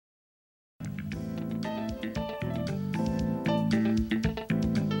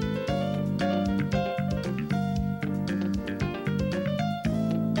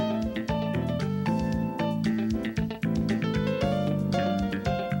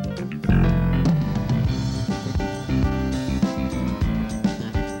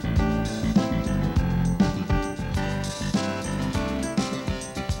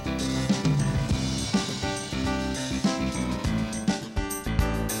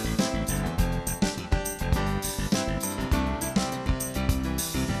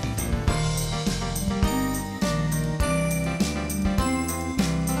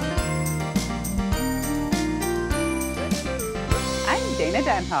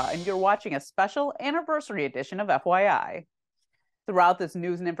Asare-Djan, and you're watching a special anniversary edition of FYI. Throughout this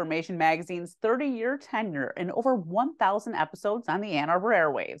news and information magazine's 30-year tenure and over 1,000 episodes on the Ann Arbor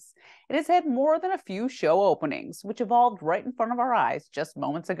airwaves, it has had more than a few show openings, which evolved right in front of our eyes just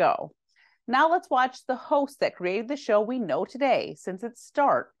moments ago. Now let's watch the host that created the show we know today since its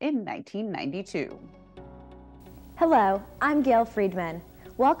start in 1992. Hello, I'm Gail Friedman.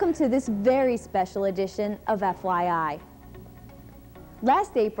 Welcome to this very special edition of FYI.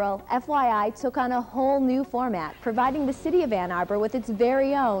 Last April, FYI took on a whole new format, providing the city of Ann Arbor with its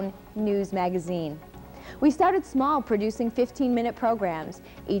very own news magazine. We started small, producing 15-minute programs.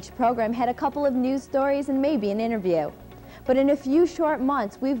 Each program had a couple of news stories and maybe an interview. But in a few short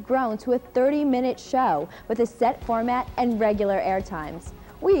months, we've grown to a 30-minute show with a set format and regular air times.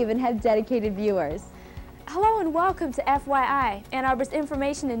 We even have dedicated viewers. Hello and welcome to FYI, Ann Arbor's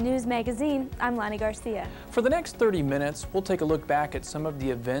information and news magazine. I'm Lonnie Garcia. For the next 30 minutes, we'll take a look back at some of the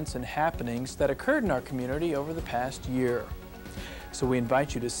events and happenings that occurred in our community over the past year. So we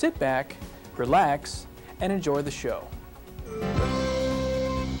invite you to sit back, relax, and enjoy the show.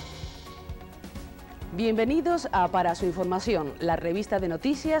 Bienvenidos a Para su información, la revista de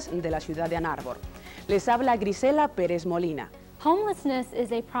noticias de la ciudad de Ann Arbor. Les habla Grisela Pérez Molina. Homelessness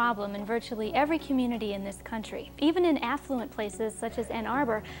is a problem in virtually every community in this country. Even in affluent places such as Ann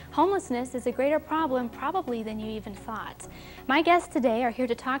Arbor, homelessness is a greater problem probably than you even thought. My guests today are here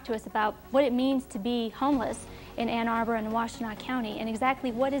to talk to us about what it means to be homeless in Ann Arbor and Washtenaw County and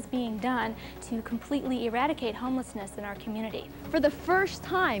exactly what is being done to completely eradicate homelessness in our community. For the first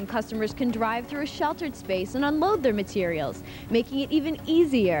time, customers can drive through a sheltered space and unload their materials, making it even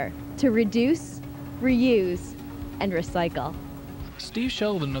easier to reduce, reuse, and recycle. Steve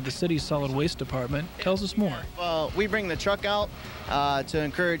Sheldon of the city's solid waste department tells us more. We bring the truck out to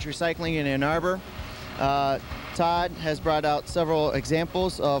encourage recycling in Ann Arbor. Todd has brought out several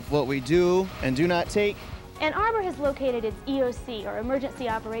examples of what we do and do not take. Ann Arbor has located its EOC, or Emergency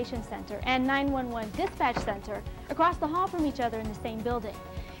Operations Center, and 911 Dispatch Center across the hall from each other in the same building.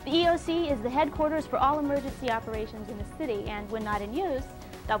 The EOC is the headquarters for all emergency operations in the city and, when not in use,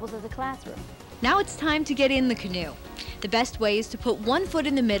 doubles as a classroom. Now it's time to get in the canoe. The best way is to put one foot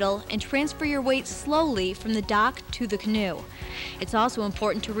in the middle and transfer your weight slowly from the dock to the canoe. It's also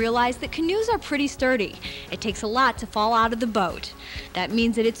important to realize that canoes are pretty sturdy. It takes a lot to fall out of the boat. That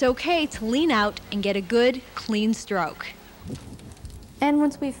means that it's okay to lean out and get a good, clean stroke. And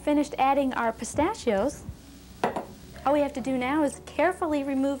once we've finished adding our pistachios, all we have to do now is carefully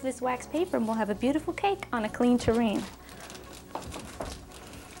remove this wax paper and we'll have a beautiful cake on a clean tureen.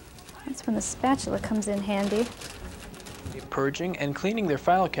 That's when the spatula comes in handy. Purging and cleaning their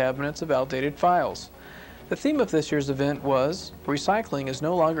file cabinets of outdated files. The theme of this year's event was, recycling is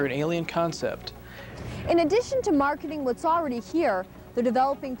no longer an alien concept. In addition to marketing what's already here, they're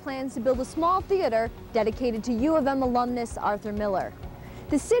developing plans to build a small theater dedicated to U of M alumnus Arthur Miller.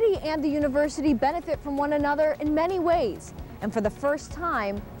 The city and the university benefit from one another in many ways, and for the first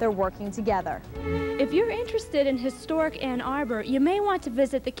time, they're working together. If you're interested in historic Ann Arbor, you may want to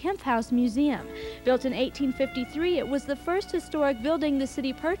visit the Kempf House Museum. Built in 1853, it was the first historic building the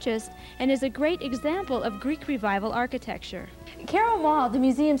city purchased and is a great example of Greek Revival architecture. Carol Wall, the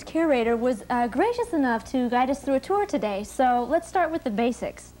museum's curator, was gracious enough to guide us through a tour today, so let's start with the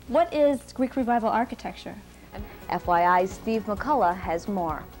basics. What is Greek Revival architecture? FYI's Steve McCullough has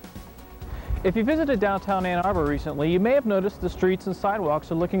more. If you visited downtown Ann Arbor recently, you may have noticed the streets and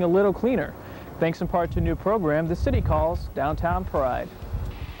sidewalks are looking a little cleaner, thanks in part to a new program the city calls Downtown Pride.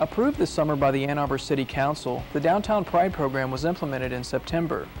 Approved this summer by the Ann Arbor City Council, the Downtown Pride program was implemented in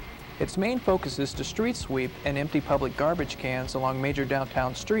September. Its main focus is to street sweep and empty public garbage cans along major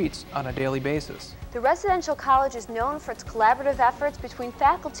downtown streets on a daily basis. The residential college is known for its collaborative efforts between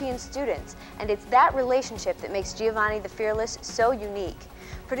faculty and students, and it's that relationship that makes Giovanni the Fearless so unique.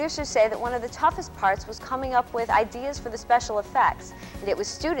 Producers say that one of the toughest parts was coming up with ideas for the special effects, and it was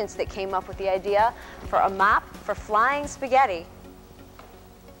students that came up with the idea for a mop for flying spaghetti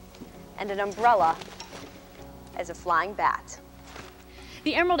and an umbrella as a flying bat.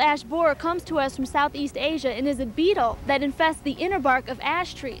 The emerald ash borer comes to us from Southeast Asia and is a beetle that infests the inner bark of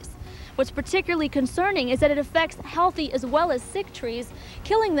ash trees. What's particularly concerning is that it affects healthy as well as sick trees,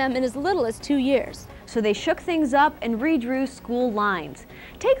 killing them in as little as 2 years. So they shook things up and redrew school lines.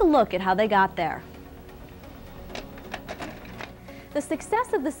 Take a look at how they got there. The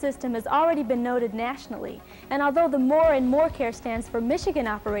success of the system has already been noted nationally, and although the More and More Care stands for Michigan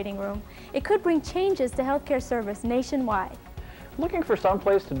Operating Room, it could bring changes to healthcare service nationwide. Looking for some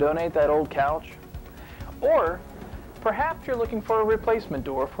place to donate that old couch? Or perhaps you're looking for a replacement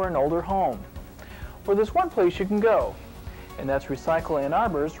door for an older home. Well, there's one place you can go, and that's Recycle Ann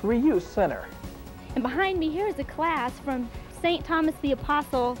Arbor's Reuse Center. And behind me here is a class from St. Thomas the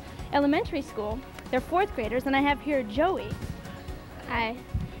Apostle Elementary School. They're 4th graders, and I have here Joey. Hi.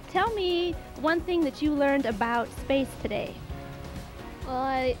 Tell me one thing that you learned about space today. Well,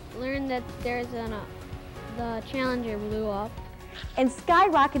 I learned that the Challenger blew up. And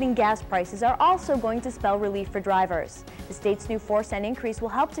skyrocketing gas prices are also going to spell relief for drivers. The state's new 4-cent increase will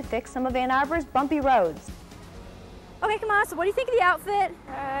help to fix some of Ann Arbor's bumpy roads. Okay, come on, so what do you think of the outfit?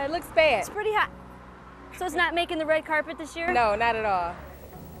 It looks bad. It's pretty hot. So it's not making the red carpet this year? No, not at all.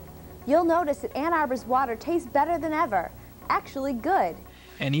 You'll notice that Ann Arbor's water tastes better than ever. Actually good.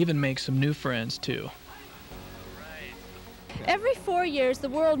 And even make some new friends, too. Every 4 years, the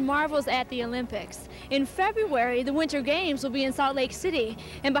world marvels at the Olympics. In February, the Winter Games will be in Salt Lake City.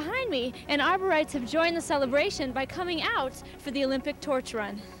 And behind me, Ann Arborites have joined the celebration by coming out for the Olympic torch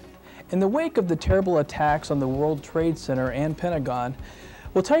run. In the wake of the terrible attacks on the World Trade Center and Pentagon,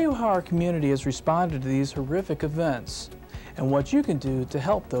 we'll tell you how our community has responded to these horrific events and what you can do to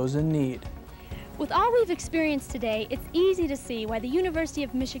help those in need. With all we've experienced today, it's easy to see why the University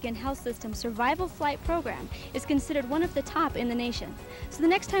of Michigan Health System Survival Flight Program is considered one of the top in the nation. So the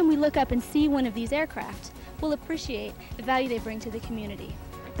next time we look up and see one of these aircraft, we'll appreciate the value they bring to the community.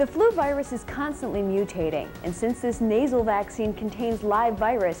 The flu virus is constantly mutating, and since this nasal vaccine contains live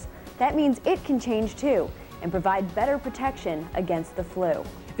virus, that means it can change too and provide better protection against the flu.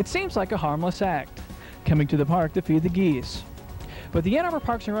 It seems like a harmless act, coming to the park to feed the geese. But the Ann Arbor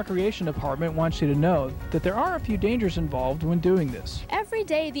Parks and Recreation Department wants you to know that there are a few dangers involved when doing this. Every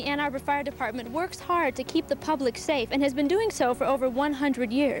day, the Ann Arbor Fire Department works hard to keep the public safe and has been doing so for over 100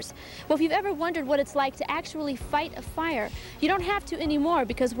 years. Well, if you've ever wondered what it's like to actually fight a fire, you don't have to anymore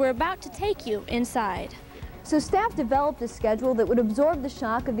because we're about to take you inside. So staff developed a schedule that would absorb the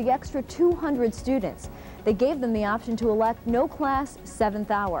shock of the extra 200 students. They gave them the option to elect no class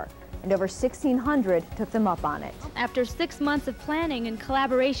 7th hour, and over 1,600 took them up on it. After 6 months of planning in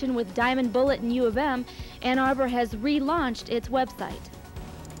collaboration with Diamond Bullet and U of M, Ann Arbor has relaunched its website.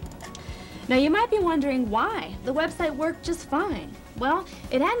 Now you might be wondering why. The website worked just fine. Well,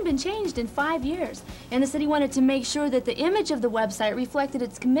 it hadn't been changed in 5 years, and the city wanted to make sure that the image of the website reflected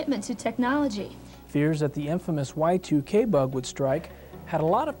its commitment to technology. Fears that the infamous Y2K bug would strike had a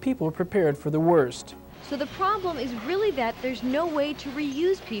lot of people prepared for the worst. So the problem is really that there's no way to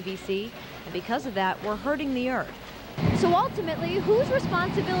reuse PVC, and because of that, we're hurting the earth. So ultimately, whose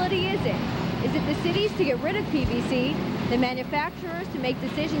responsibility is it? Is it the cities to get rid of PVC, the manufacturers to make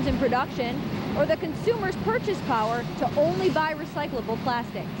decisions in production, or the consumer's purchase power to only buy recyclable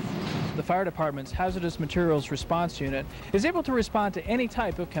plastics? The fire department's hazardous materials response unit is able to respond to any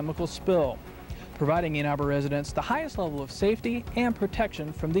type of chemical spill, providing Ann Arbor residents the highest level of safety and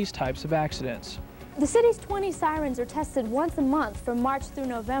protection from these types of accidents. The city's 20 sirens are tested once a month from March through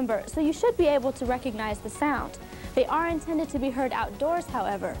November, so you should be able to recognize the sound. They are intended to be heard outdoors,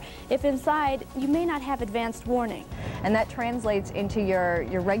 however. If inside, you may not have advanced warning. And that translates into your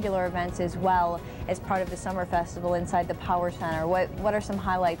regular events as well as part of the summer festival inside the Power Center. What are some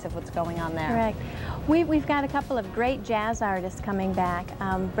highlights of what's going on there? Correct. We've got a couple of great jazz artists coming back.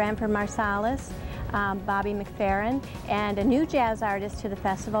 Branford Marsalis, Bobby McFerrin, and a new jazz artist to the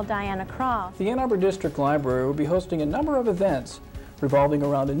festival, Diana Krall. The Ann Arbor District Library will be hosting a number of events revolving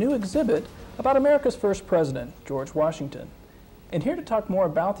around a new exhibit about America's first president, George Washington. And here to talk more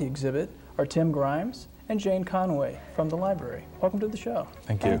about the exhibit are Tim Grimes and Jane Conway from the library. Welcome to the show.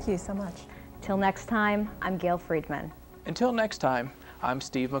 Thank you. Thank you so much. Till next time, I'm Gail Friedman. Until next time, I'm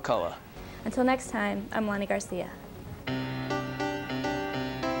Steve McCullough. Until next time, I'm Lonnie Garcia.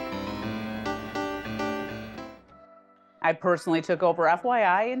 I personally took over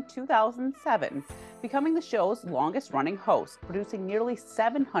FYI in 2007, becoming the show's longest-running host, producing nearly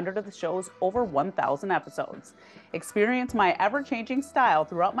 700 of the show's over 1,000 episodes. Experience my ever-changing style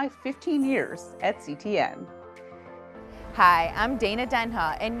throughout my 15 years at CTN. Hi, I'm Dana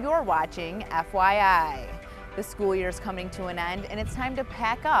Denha, and you're watching FYI. The school year is coming to an end, and it's time to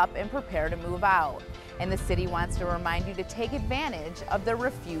pack up and prepare to move out. And the city wants to remind you to take advantage of the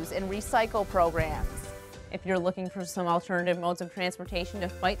Refuse and Recycle programs. If you're looking for some alternative modes of transportation to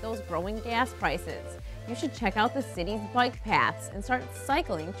fight those growing gas prices, you should check out the city's bike paths and start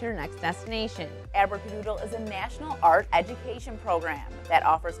cycling to your next destination. Abercadoodle is a national art education program that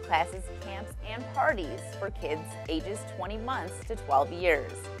offers classes, camps, and parties for kids ages 20 months to 12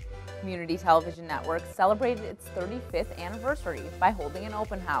 years. Community Television Network celebrated its 35th anniversary by holding an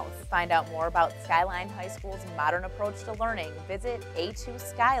open house. Find out more about Skyline High School's modern approach to learning. Visit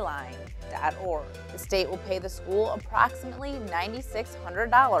a2skyline.org. The state will pay the school approximately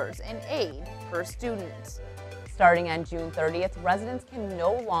 $9,600 in aid per student. Starting on June 30th, residents can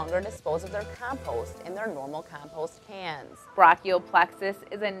no longer dispose of their compost in their normal compost cans. Brachial plexus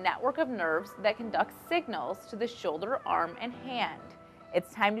is a network of nerves that conduct signals to the shoulder, arm, and hand.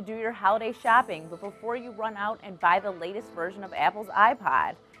 It's time to do your holiday shopping, but before you run out and buy the latest version of Apple's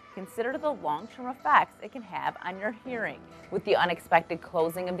iPod, consider the long-term effects it can have on your hearing. With the unexpected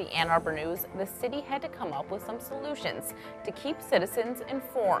closing of the Ann Arbor News, the city had to come up with some solutions to keep citizens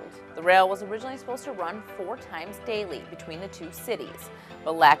informed. The rail was originally supposed to run 4 times daily between the two cities,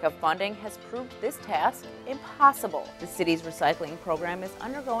 but lack of funding has proved this task impossible. The city's recycling program is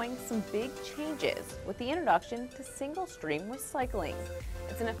undergoing some big changes with the introduction to single-stream recycling.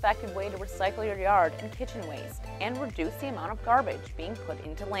 It's an effective way to recycle your yard and kitchen waste and reduce the amount of garbage being put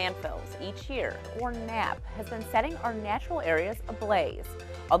into landfills each year. Or NAP has been setting our natural areas ablaze.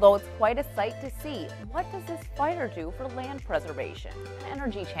 Although it's quite a sight to see, what does this fire do for land preservation? An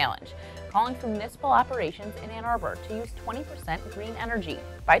energy challenge, calling for municipal operations in Ann Arbor to use 20% green energy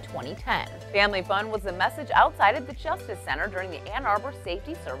by 2010. Family fun was the message outside of the Justice Center during the Ann Arbor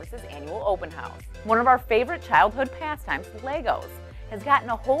Safety Services annual open house. One of our favorite childhood pastimes, Legos, has gotten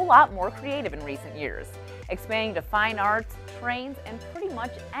a whole lot more creative in recent years, expanding to fine arts, trains, and pretty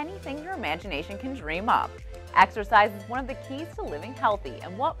much anything your imagination can dream up. Exercise is one of the keys to living healthy,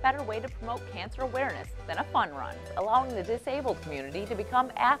 and what better way to promote cancer awareness than a fun run, allowing the disabled community to become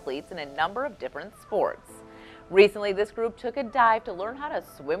athletes in a number of different sports. Recently, this group took a dive to learn how to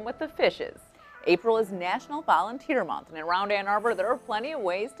swim with the fishes. April is National Volunteer Month, and around Ann Arbor, there are plenty of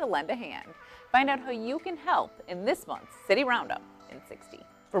ways to lend a hand. Find out how you can help in this month's City Roundup in 60.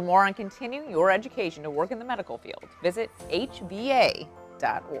 For more on continuing your education to work in the medical field, visit hva.org.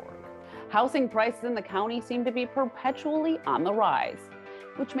 Housing prices in the county seem to be perpetually on the rise,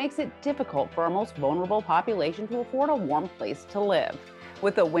 which makes it difficult for our most vulnerable population to afford a warm place to live.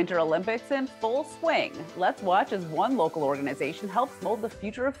 With the Winter Olympics in full swing, let's watch as one local organization helps mold the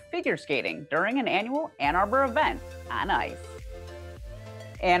future of figure skating during an annual Ann Arbor event on ice.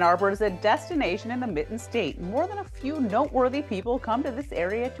 Ann Arbor is a destination in the Mitten State. More than a few noteworthy people come to this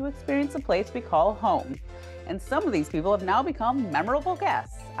area to experience a place we call home. And some of these people have now become memorable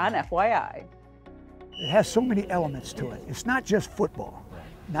guests on FYI. It has so many elements to it. It's not just football,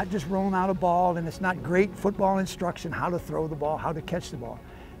 not just rolling out a ball, and it's not great football instruction, how to throw the ball, how to catch the ball.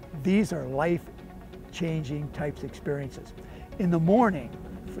 These are life-changing types of experiences. In the morning,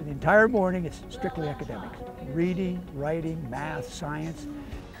 for the entire morning, it's strictly academics. Reading, writing, math, science.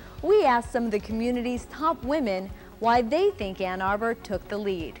 We asked some of the community's top women why they think Ann Arbor took the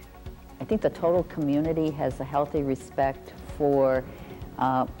lead. I think the total community has a healthy respect for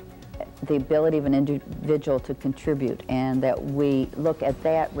the ability of an individual to contribute, and that we look at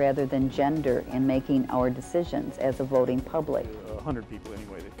that rather than gender in making our decisions as a voting public. 100 people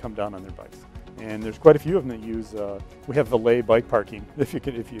anyway that come down on their bikes. And there's quite a few of them that use, we have valet bike parking, I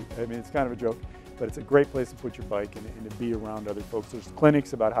mean, it's kind of a joke, but it's a great place to put your bike and to be around other folks. There's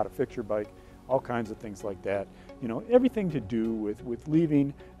clinics about how to fix your bike, all kinds of things like that. You know, everything to do with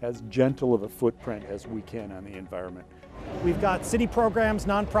leaving as gentle of a footprint as we can on the environment. We've got city programs,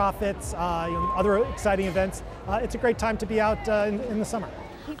 nonprofits, other exciting events. It's a great time to be out in the summer.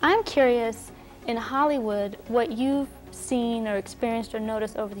 I'm curious, in Hollywood, what you've seen or experienced or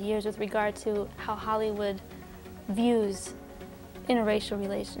noticed over the years with regard to how Hollywood views interracial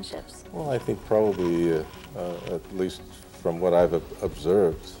relationships. Well, I think probably, at least from what I've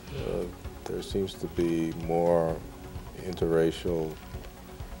observed, there seems to be more interracial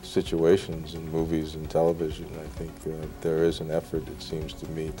situations in movies and television. I think there is an effort, it seems to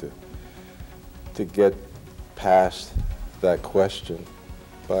me, to get past that question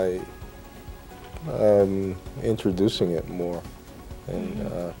by introducing it more.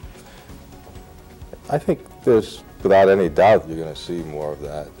 And I think there's, without any doubt, you're going to see more of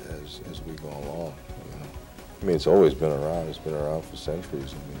that as we go along. You know? I mean, it's always been around. It's been around for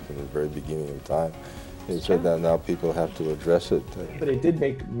centuries. I mean, from the very beginning of time. It's said that now people have to address it. But it did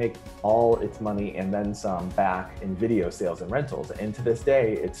make all its money and then some back in video sales and rentals. And to this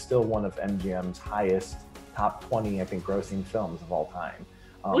day, it's still one of MGM's highest top 20, I think, grossing films of all time.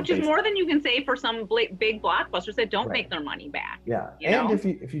 Which is more than you can say for some big blockbusters that don't make their money back. Yeah, and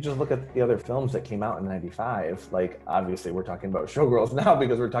if you just look at the other films that came out in '95, like obviously we're talking about Showgirls now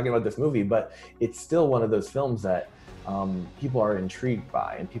because we're talking about this movie, but it's still one of those films that people are intrigued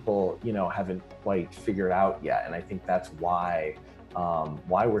by and people, haven't quite figured out yet. And I think that's why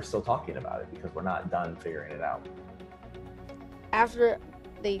we're still talking about it, because we're not done figuring it out. After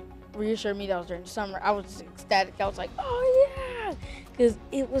they reassured me that was during the summer, I was ecstatic. I was like, oh yeah, because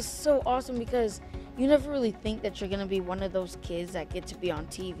it was so awesome, because you never really think that you're gonna be one of those kids that get to be on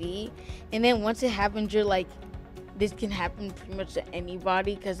TV, and then once it happens, you're like this can happen pretty much to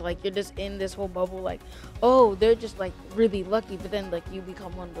anybody, because like you're just in this whole bubble like, oh, they're just like really lucky, but then like you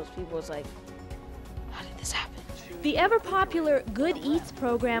become one of those people. It's like, how did this happen? The ever-popular Good Eats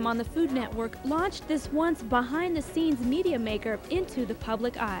program on the Food Network launched this once behind-the-scenes media maker into the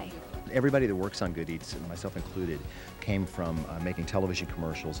public eye. Everybody that works on Good Eats, myself included, came from making television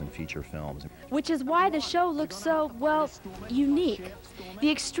commercials and feature films. Which is why the show looks so, well, unique. The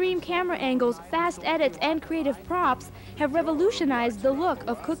extreme camera angles, fast edits, and creative props have revolutionized the look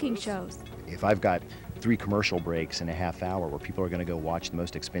of cooking shows. If I've got 3 commercial breaks in a half hour where people are going to go watch the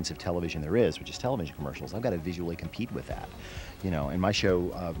most expensive television there is, which is television commercials, I've got to visually compete with that. You know, in my show,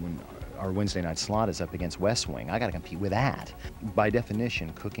 when our Wednesday night slot is up against West Wing, I got to compete with that. By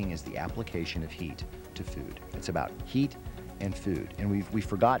definition, cooking is the application of heat to food. It's about heat and food, and we've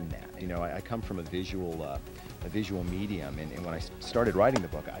forgotten that. You know, I come from a visual medium, and when I started writing the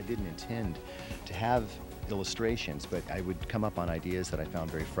book, I didn't intend to have illustrations, but I would come up on ideas that I found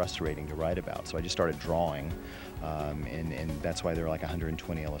very frustrating to write about. So I just started drawing, and that's why there are like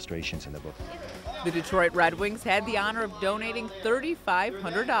 120 illustrations in the book. The Detroit Red Wings had the honor of donating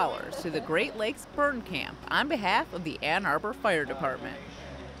 $3,500 to the Great Lakes Burn Camp on behalf of the Ann Arbor Fire Department.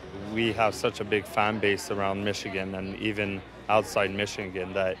 We have such a big fan base around Michigan and even outside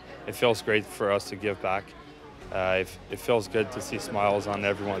Michigan that it feels great for us to give back. It feels good to see smiles on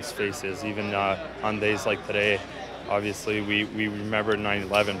everyone's faces, even on days like today. Obviously, we remember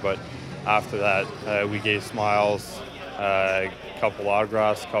 9/11, but after that, we gave smiles, a couple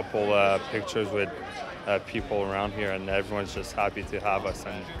autographs, couple pictures with people around here, and everyone's just happy to have us.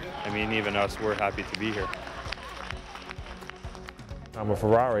 And I mean, even us, we're happy to be here. I'm a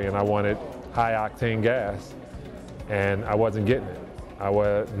Ferrari, and I wanted high-octane gas, and I wasn't getting it.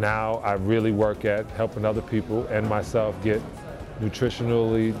 Now I really work at helping other people and myself get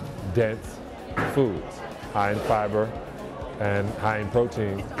nutritionally dense foods, high in fiber and high in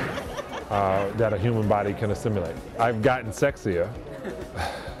protein that a human body can assimilate. I've gotten sexier.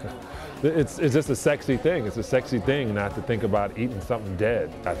 It's just a sexy thing. It's a sexy thing not to think about eating something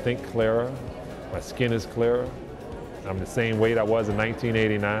dead. I think clearer. My skin is clearer. I'm the same weight I was in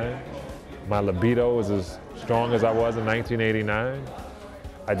 1989. My libido is as strong as I was in 1989.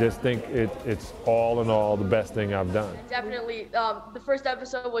 I just think it's all in all the best thing I've done. Definitely, the first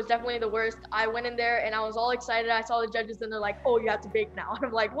episode was definitely the worst. I went in there and I was all excited. I saw the judges and they're like, oh, you have to bake now. And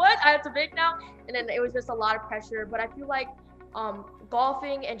I'm like, what? I have to bake now? And then it was just a lot of pressure. But I feel like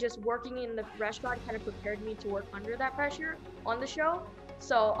golfing and just working in the restaurant kind of prepared me to work under that pressure on the show.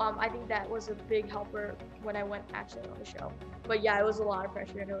 So I think that was a big helper when I went actually on the show. But yeah, it was a lot of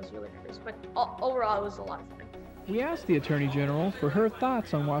pressure and it was really nervous. But overall, it was a lot of fun. We asked the Attorney General for her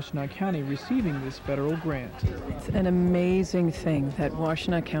thoughts on Washtenaw County receiving this federal grant. It's an amazing thing that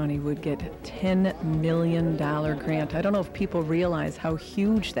Washtenaw County would get a $10 million grant. I don't know if people realize how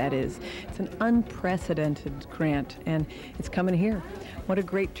huge that is. It's an unprecedented grant, and it's coming here. What a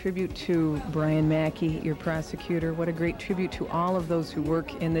great tribute to Brian Mackey, your prosecutor. What a great tribute to all of those who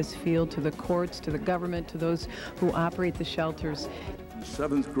work in this field, to the courts, to the government, to those who operate the shelters.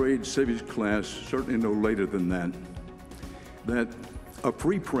 7th grade civics class, certainly no later than that a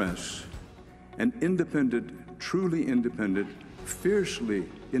free press, an independent, truly independent, fiercely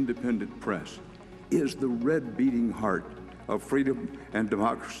independent press is the red beating heart of freedom and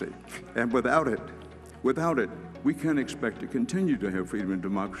democracy. And without it, we can't expect to continue to have freedom and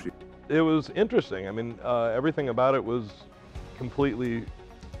democracy. It was interesting. I mean, everything about it was completely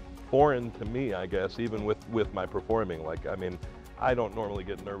foreign to me, I guess, even with my performing. Like, I mean, I don't normally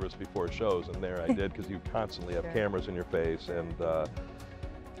get nervous before shows, and there I did, because you constantly have cameras in your face. And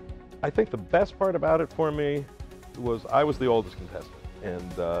I think the best part about it for me was I was the oldest contestant.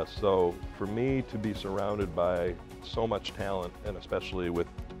 And so for me to be surrounded by so much talent, and especially with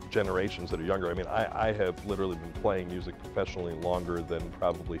generations that are younger, I mean, I have literally been playing music professionally longer than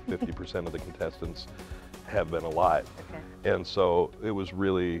probably 50% of the contestants have been alive. Okay. And so it was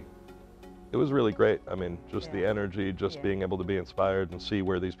really great. I mean, just the energy, just being able to be inspired and see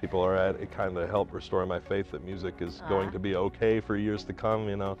where these people are at, it kind of helped restore my faith that music is going to be okay for years to come,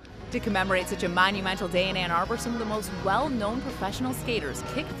 you know. To commemorate such a monumental day in Ann Arbor, some of the most well-known professional skaters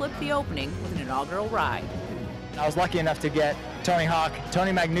kick-flipped the opening with an inaugural ride. I was lucky enough to get Tony Hawk.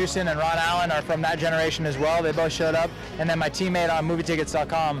 Tony Magnuson and Ron Allen are from that generation as well. They both showed up. And then my teammate on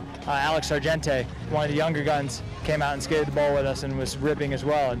movietickets.com, Alex Sargente, one of the younger guns, came out and skated the bowl with us and was ripping as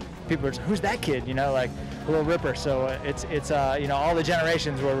well. And people were just, who's that kid? You know, like a little ripper. So it's you know, all the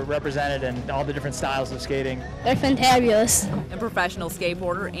generations were represented and all the different styles of skating. They're fantabulous. And professional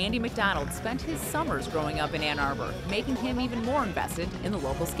skateboarder Andy McDonald spent his summers growing up in Ann Arbor, making him even more invested in the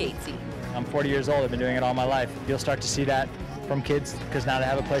local skate scene. I'm 40 years old, I've been doing it all my life. You'll start to see that from kids because now they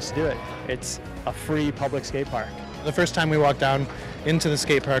have a place to do it. It's a free public skate park. The first time we walked down into the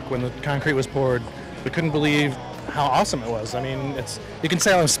skate park when the concrete was poured, we couldn't believe how awesome it was. I mean, you can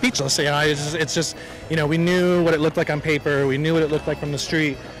say I was speechless. You know, it's just, you know, we knew what it looked like on paper, we knew what it looked like from the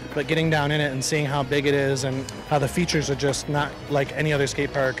street, but getting down in it and seeing how big it is and how the features are just not like any other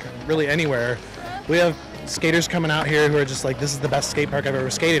skate park, really anywhere. We have skaters coming out here who are just like, this is the best skate park I've ever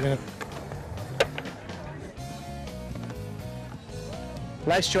skated in.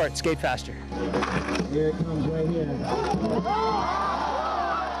 Life's short, skate faster. Here it comes right here.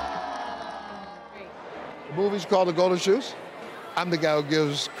 The movie's called The Golden Shoes. I'm the guy who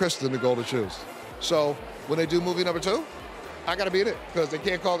gives Kristen the golden shoes. So when they do movie number 2, I got to be in it because they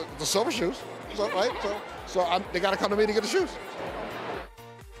can't call it the silver shoes. So, right? They got to come to me to get the shoes.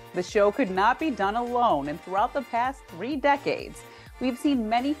 The show could not be done alone, and throughout the past 3 decades, we've seen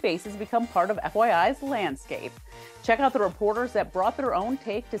many faces become part of FYI's landscape. Check out the reporters that brought their own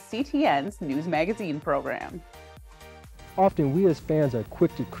take to CTN's News Magazine program. Often we as fans are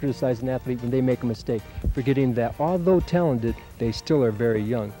quick to criticize an athlete when they make a mistake, forgetting that although talented, they still are very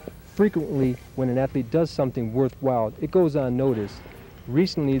young. Frequently, when an athlete does something worthwhile, it goes unnoticed.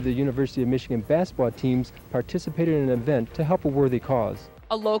 Recently, the University of Michigan basketball teams participated in an event to help a worthy cause.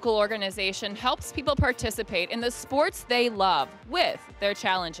 A local organization helps people participate in the sports they love with their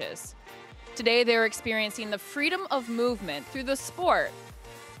challenges. Today, they're experiencing the freedom of movement through the sport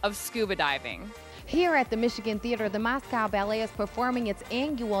of scuba diving. Here at the Michigan Theater, the Moscow Ballet is performing its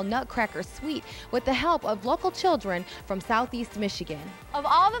annual Nutcracker Suite with the help of local children from Southeast Michigan. Of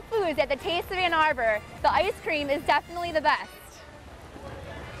all the foods at the Taste of Ann Arbor, the ice cream is definitely the best.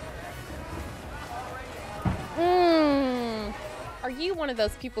 Are you one of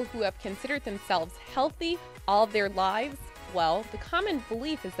those people who have considered themselves healthy all their lives? Well, the common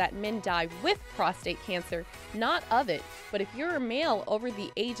belief is that men die with prostate cancer, not of it. But if you're a male over the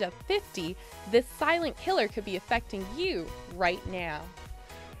age of 50, this silent killer could be affecting you right now.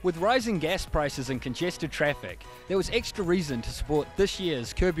 With rising gas prices and congested traffic, there was extra reason to support this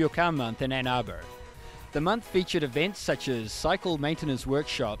year's Curb Your Car Month in Ann Arbor. The month featured events such as cycle maintenance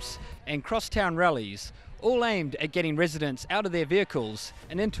workshops and crosstown rallies, all aimed at getting residents out of their vehicles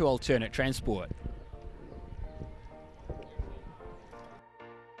and into alternate transport.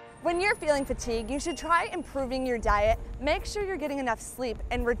 When you're feeling fatigued, you should try improving your diet, make sure you're getting enough sleep,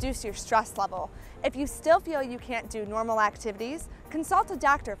 and reduce your stress level. If you still feel you can't do normal activities, consult a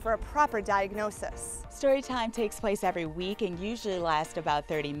doctor for a proper diagnosis. Storytime takes place every week and usually lasts about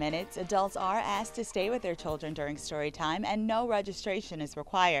 30 minutes. Adults are asked to stay with their children during storytime and no registration is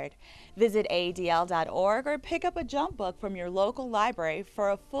required. Visit ADL.org or pick up a jump book from your local library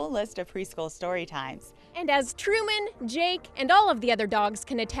for a full list of preschool story times. And as Truman, Jake, and all of the other dogs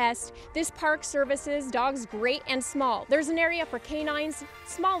can attest, this park services dogs great and small. There's an area for canines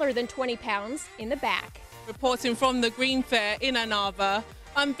smaller than 20 pounds in the back. Reporting from the Green Fair in Ann Arbor,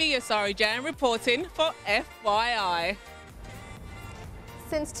 I'm Asare-Djan reporting for FYI.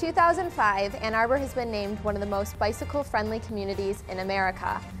 Since 2005, Ann Arbor has been named one of the most bicycle-friendly communities in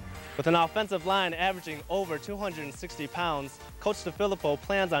America. With an offensive line averaging over 260 pounds, Coach DeFilippo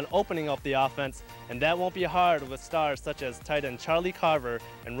plans on opening up the offense, and that won't be hard with stars such as tight end Charlie Carver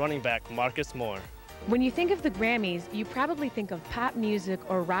and running back Marcus Moore. When you think of the Grammys, you probably think of pop music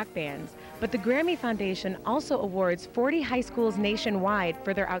or rock bands, but the Grammy Foundation also awards 40 high schools nationwide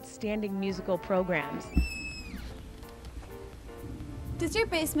for their outstanding musical programs. Does your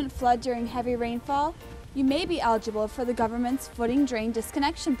basement flood during heavy rainfall? You may be eligible for the government's Footing Drain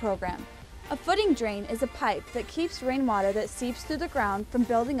Disconnection Program. A footing drain is a pipe that keeps rainwater that seeps through the ground from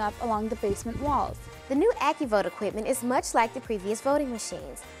building up along the basement walls. The new AccuVote equipment is much like the previous voting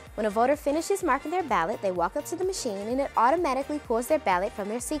machines. When a voter finishes marking their ballot, they walk up to the machine and it automatically pulls their ballot from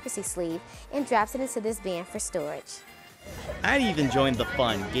their secrecy sleeve and drops it into this bin for storage. I'd even joined the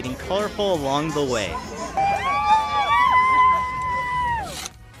fun, getting colorful along the way.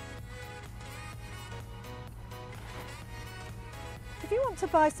 If you want to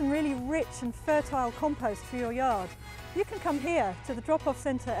buy some really rich and fertile compost for your yard, you can come here to the drop-off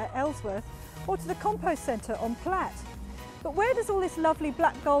centre at Ellsworth or to the compost centre on Platt. But where does all this lovely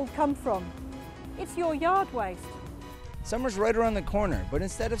black gold come from? It's your yard waste. Summer's right around the corner, but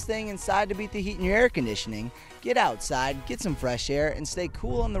instead of staying inside to beat the heat in your air conditioning, get outside, get some fresh air, and stay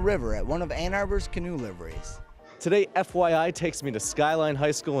cool on the river at one of Ann Arbor's canoe liveries. Today, FYI takes me to Skyline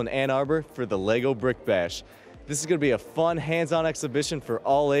High School in Ann Arbor for the Lego Brick Bash. This is going to be a fun, hands-on exhibition for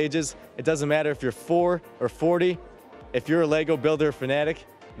all ages. It doesn't matter if you're 4 or 40. If you're a Lego builder fanatic,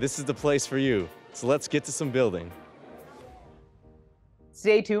 this is the place for you. So let's get to some building.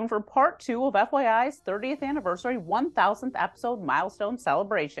 Stay tuned for part 2 of FYI's 30th anniversary 1000th episode milestone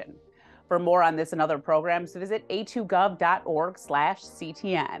celebration. For more on this and other programs, visit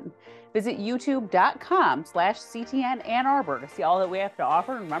a2gov.org/CTN. Visit youtube.com/CTN Ann Arbor to see all that we have to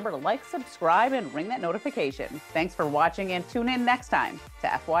offer. And remember to like, subscribe, and ring that notification. Thanks for watching, and tune in next time to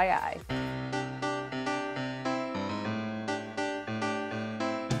FYI.